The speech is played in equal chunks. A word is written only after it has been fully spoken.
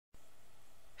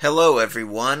Hello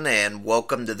everyone, and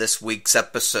welcome to this week's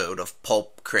episode of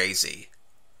Pulp Crazy.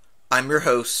 I'm your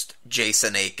host,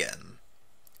 Jason Aiken.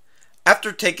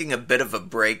 After taking a bit of a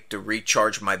break to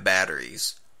recharge my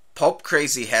batteries, Pulp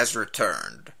Crazy has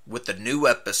returned with a new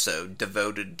episode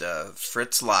devoted to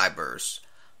Fritz Leiber's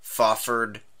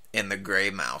Fafhrd and the Grey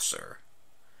Mouser.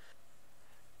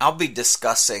 I'll be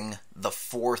discussing the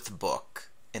fourth book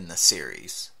in the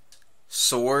series,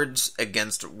 Swords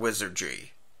Against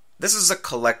Wizardry. This is a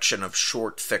collection of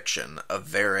short fiction of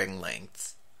varying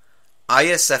length.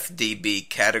 ISFDB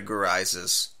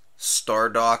categorizes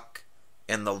Stardock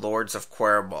and the Lords of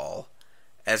Quermal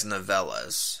as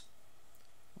novellas,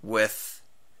 with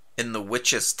In the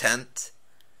Witch's Tent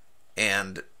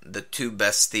and The Two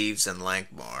Best Thieves in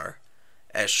Lankmar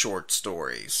as short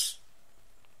stories.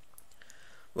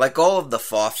 Like all of the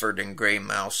Fafhrd and Grey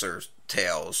Mouser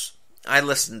tales, I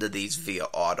listened to these via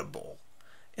Audible,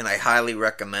 and I highly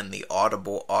recommend the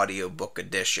Audible audiobook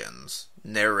editions,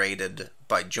 narrated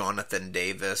by Jonathan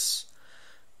Davis,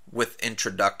 with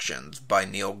introductions by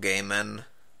Neil Gaiman,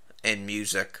 and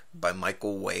music by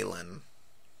Michael Whalen.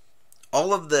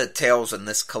 All of the tales in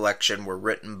this collection were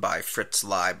written by Fritz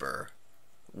Leiber,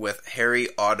 with Harry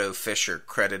Otto Fisher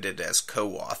credited as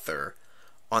co-author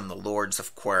on The Lords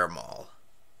of Quermal,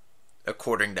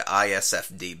 according to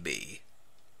ISFDB.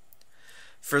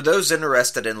 For those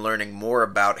interested in learning more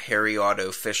about Harry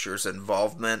Otto Fisher's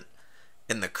involvement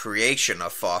in the creation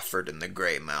of Fafhrd and the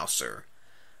Grey Mouser,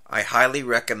 I highly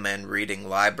recommend reading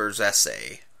Leiber's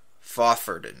essay,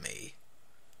 Fafhrd and Me,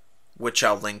 which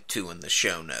I'll link to in the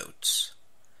show notes.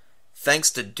 Thanks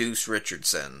to Deuce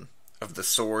Richardson of the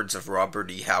Swords of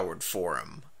Robert E. Howard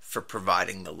Forum for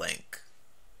providing the link.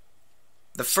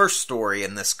 The first story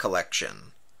in this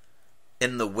collection,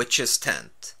 In the Witch's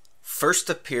Tent,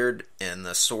 first appeared in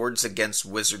the Swords Against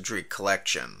Wizardry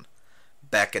collection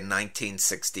back in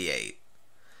 1968.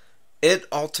 It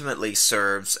ultimately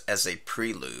serves as a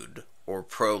prelude or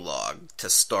prologue to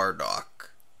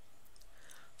Stardock.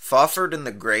 Fafhrd and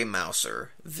the Grey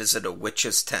Mouser visit a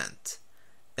witch's tent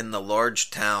in the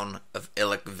large town of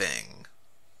Illickving,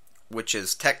 which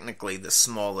is technically the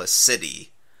smallest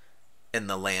city in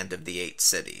the Land of the Eight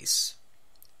Cities.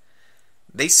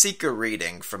 They seek a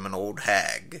reading from an old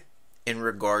hag in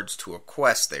regards to a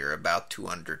quest they are about to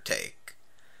undertake,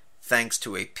 thanks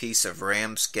to a piece of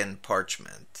ramskin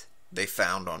parchment they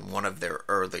found on one of their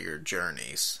earlier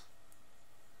journeys.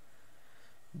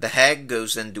 The hag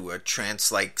goes into a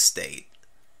trance-like state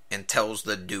and tells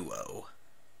the duo,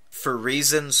 "For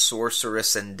reasons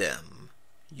sorcerous and dim,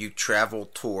 you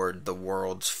travel toward the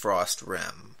world's frost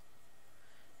rim.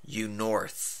 You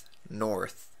north,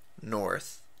 north,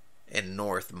 north, and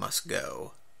north must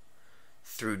go,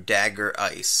 through dagger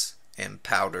ice and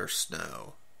powder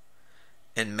snow,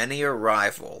 and many a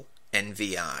rival,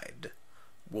 envy-eyed,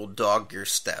 will dog your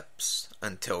steps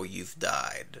until you've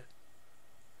died.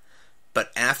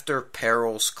 But after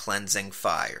peril's cleansing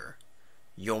fire,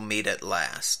 you'll meet at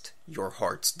last your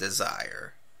heart's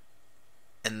desire,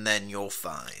 and then you'll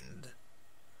find."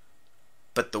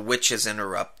 But the witch is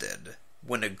interrupted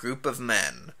when a group of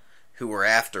men who were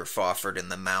after Fafhrd and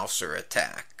the Mouser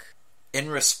attack. In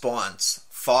response,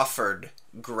 Fafhrd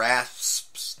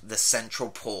grasps the central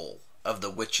pole of the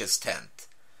witch's tent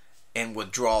and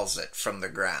withdraws it from the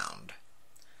ground.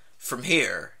 From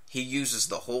here, he uses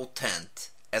the whole tent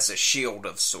as a shield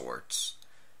of sorts,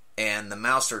 and the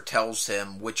Mouser tells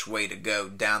him which way to go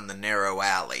down the narrow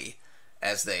alley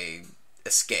as they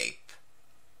escape.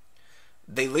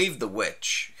 They leave the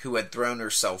witch, who had thrown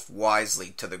herself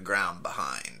wisely to the ground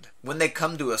behind. When they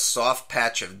come to a soft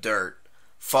patch of dirt,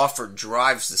 Fafhrd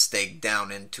drives the stake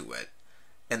down into it,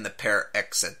 and the pair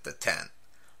exit the tent,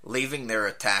 leaving their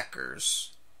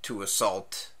attackers to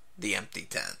assault the empty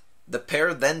tent. The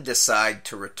pair then decide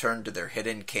to return to their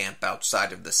hidden camp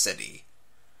outside of the city.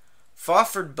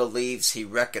 Fafhrd believes he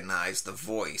recognized the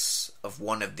voice of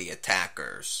one of the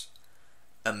attackers,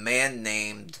 a man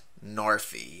named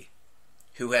Narfi,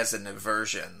 who has an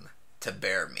aversion to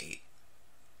bear meat.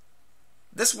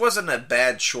 This wasn't a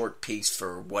bad short piece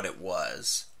for what it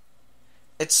was.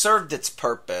 It served its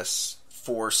purpose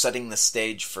for setting the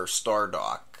stage for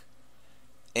Stardock,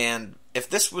 and if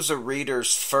this was a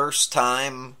reader's first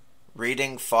time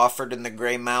reading Fafhrd and the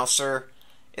Grey Mouser,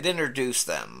 it introduced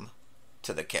them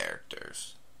to the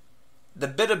characters. The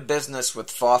bit of business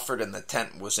with Fafhrd and the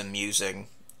tent was amusing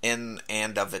in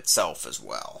and of itself as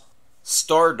well.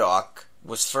 Stardock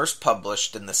was first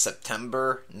published in the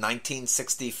September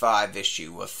 1965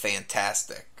 issue of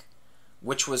Fantastic,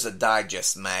 which was a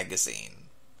digest magazine.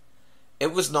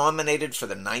 It was nominated for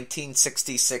the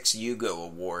 1966 Hugo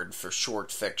Award for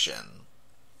short fiction.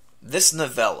 This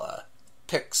novella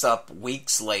picks up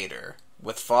weeks later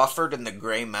with Fafhrd and the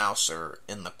Grey Mouser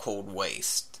in the Cold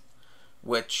Waste,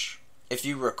 which, if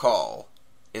you recall,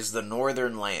 is the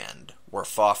northern land where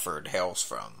Fafhrd hails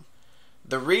from.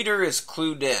 The reader is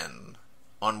clued in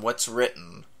on what's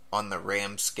written on the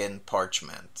ramskin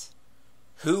parchment.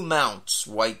 Who mounts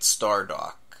White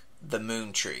Stardock, the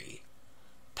moon tree,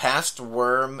 past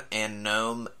worm and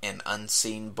gnome and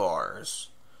unseen bars,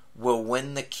 will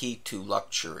win the key to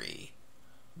luxury,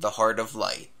 the heart of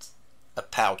light, a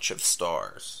pouch of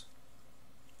stars.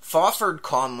 Fafhrd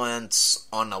comments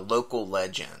on a local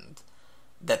legend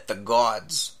that the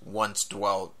gods once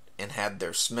dwelt and had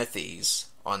their smithies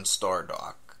on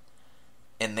Stardock,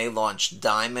 and they launched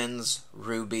diamonds,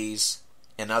 rubies,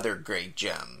 and other great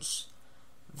gems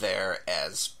there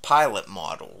as pilot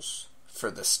models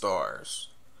for the stars.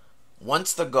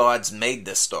 Once the gods made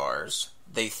the stars,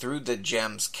 they threw the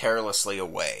gems carelessly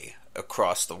away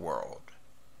across the world.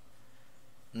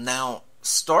 Now,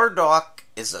 Stardock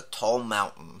is a tall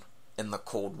mountain in the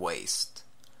Cold Waste.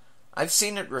 I've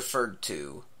seen it referred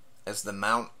to as the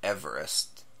Mount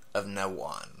Everest of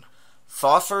Newan.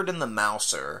 Fafhrd and the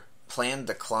Mouser planned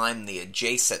to climb the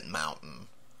adjacent mountain,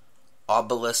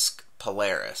 Obelisk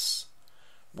Polaris,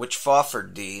 which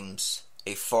Fafhrd deems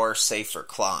a far safer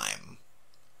climb.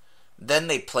 Then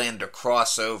they planned to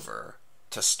cross over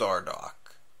to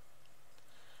Stardock.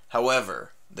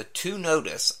 However, the two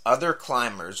notice other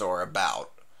climbers are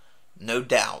about, no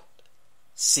doubt,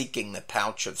 seeking the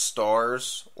pouch of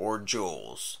stars or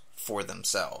jewels for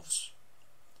themselves.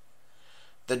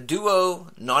 The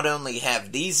duo not only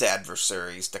have these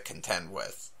adversaries to contend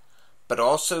with, but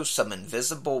also some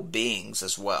invisible beings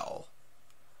as well.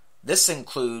 This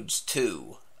includes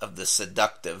two of the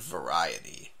seductive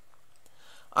variety.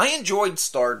 I enjoyed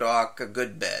Stardock a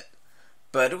good bit,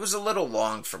 but it was a little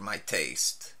long for my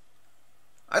taste.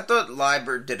 I thought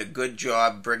Leiber did a good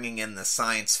job bringing in the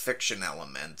science fiction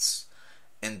elements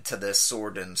into this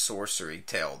sword and sorcery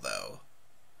tale, though.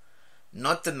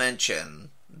 Not to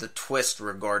mention the twist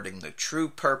regarding the true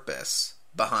purpose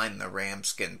behind the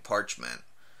ramskin parchment,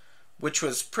 which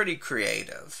was pretty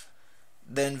creative.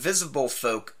 The invisible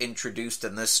folk introduced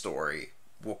in this story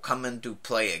will come into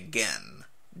play again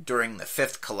during the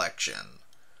 5th collection,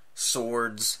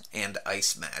 Swords and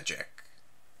Ice Magic.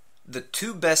 The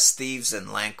Two Best Thieves in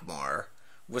Lankhmar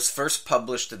was first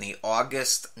published in the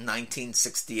August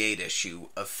 1968 issue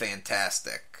of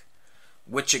Fantastic,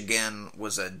 which again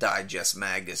was a digest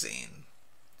magazine.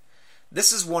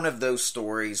 This is one of those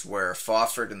stories where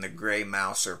Fafhrd and the Grey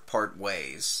Mouser part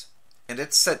ways, and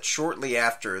it's set shortly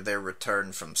after their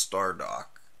return from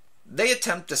Stardock. They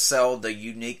attempt to sell the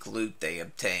unique loot they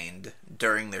obtained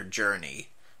during their journey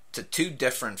to two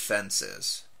different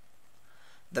fences.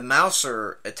 The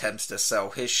Mouser attempts to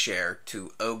sell his share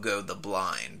to Ogo the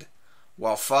Blind,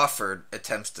 while Fafhrd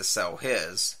attempts to sell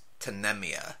his to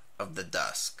Nemia of the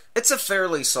Dusk. It's a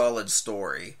fairly solid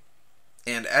story,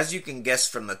 and as you can guess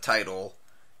from the title,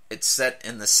 it's set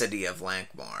in the city of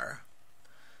Lankhmar.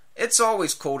 It's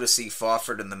always cool to see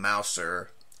Fafhrd and the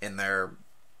Mouser in their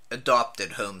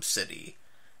adopted home city,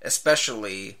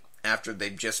 especially after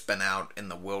they've just been out in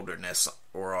the wilderness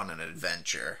or on an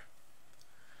adventure.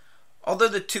 Although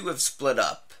the two have split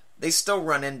up, they still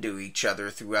run into each other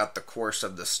throughout the course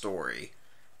of the story,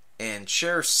 and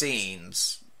share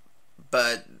scenes,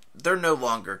 but they're no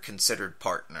longer considered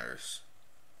partners.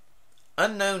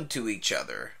 Unknown to each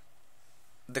other,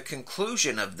 the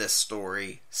conclusion of this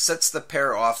story sets the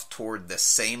pair off toward the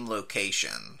same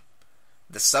location,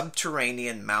 the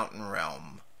subterranean mountain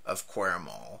realm of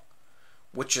Quermal,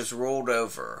 which is ruled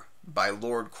over by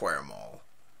Lord Quermal,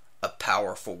 a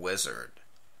powerful wizard.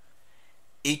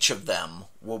 Each of them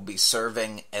will be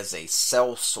serving as a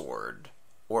sellsword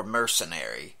or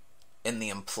mercenary in the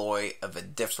employ of a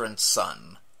different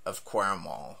son of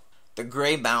Quermal. The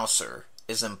Grey Mouser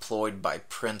is employed by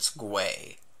Prince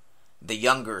Gwei, the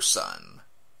younger son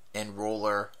and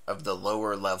ruler of the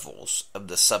lower levels of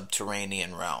the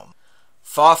subterranean realm.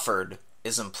 Fafhrd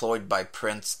is employed by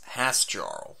Prince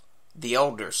Hasjarl, the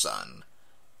elder son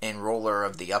and ruler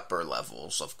of the upper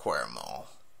levels of Quermal.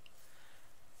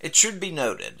 It should be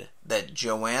noted that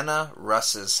Joanna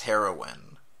Russ's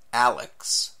heroine,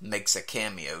 Alex, makes a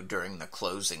cameo during the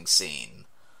closing scene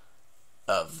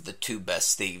of The Two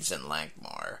Best Thieves in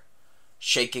Lankhmar,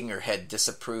 shaking her head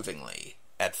disapprovingly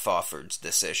at Fafhrd's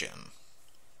decision.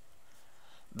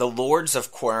 The Lords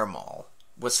of Quermal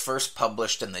was first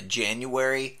published in the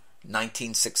January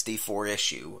 1964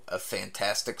 issue of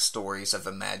Fantastic Stories of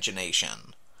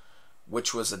Imagination,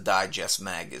 which was a digest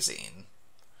magazine.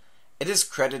 It is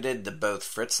credited to both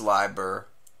Fritz Leiber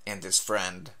and his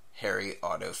friend Harry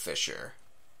Otto Fisher.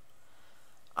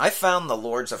 I found The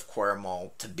Lords of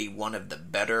Quarremont to be one of the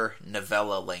better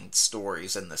novella-length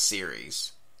stories in the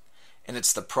series, and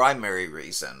it's the primary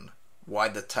reason why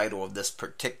the title of this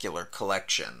particular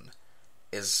collection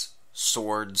is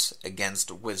Swords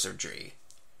Against Wizardry.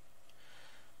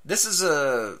 This is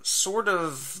a sort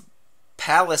of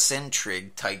palace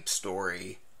intrigue type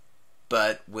story,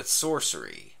 but with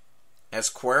sorcery, as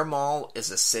Quarremont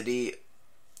is a city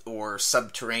or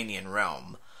subterranean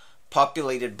realm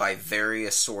populated by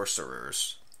various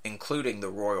sorcerers, including the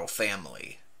royal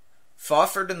family.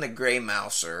 Fafhrd and the Grey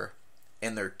Mouser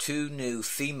and their two new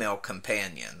female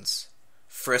companions,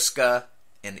 Friska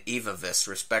and Evavis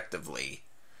respectively,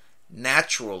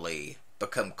 naturally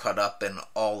become caught up in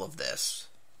all of this.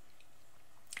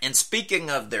 And speaking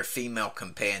of their female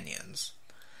companions,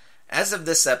 as of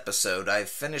this episode, I've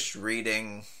finished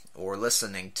reading, or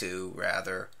listening to,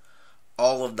 rather,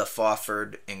 all of the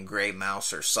Fafhrd and Grey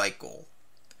Mouser cycle.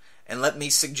 And let me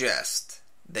suggest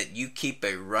that you keep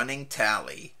a running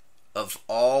tally of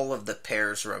all of the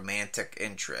pair's romantic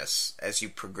interests as you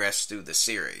progress through the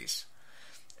series,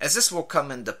 as this will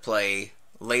come into play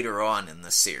later on in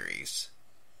the series.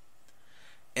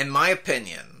 In my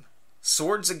opinion,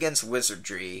 Swords Against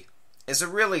Wizardry is a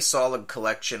really solid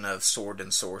collection of sword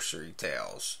and sorcery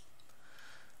tales.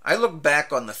 I look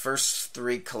back on the first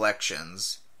three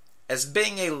collections as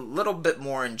being a little bit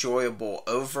more enjoyable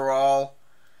overall,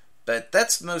 but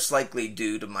that's most likely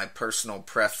due to my personal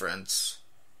preference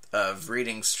of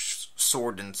reading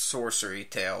sword and sorcery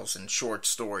tales in short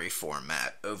story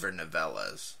format over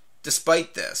novellas.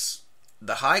 Despite this,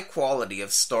 the high quality of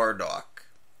Stardock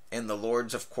and the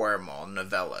Lords of Quarremont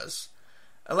novellas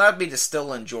allowed me to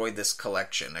still enjoy this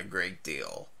collection a great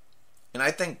deal, and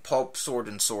I think Pulp sword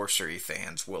and sorcery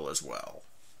fans will as well.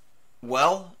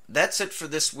 Well, that's it for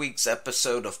this week's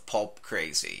episode of Pulp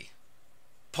Crazy.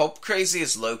 Pulp Crazy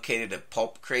is located at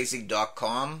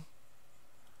pulpcrazy.com.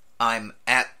 I'm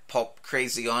at Pulp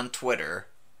Crazy on Twitter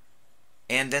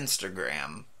and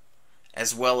Instagram,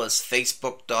 as well as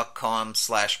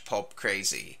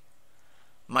facebook.com/pulpcrazy.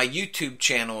 My YouTube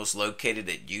channel is located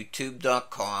at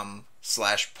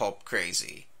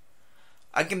youtube.com/pulpcrazy.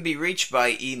 I can be reached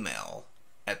by email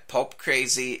at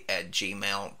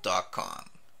pulpcrazy@gmail.com.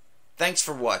 Thanks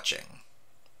for watching,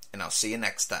 and I'll see you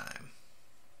next time.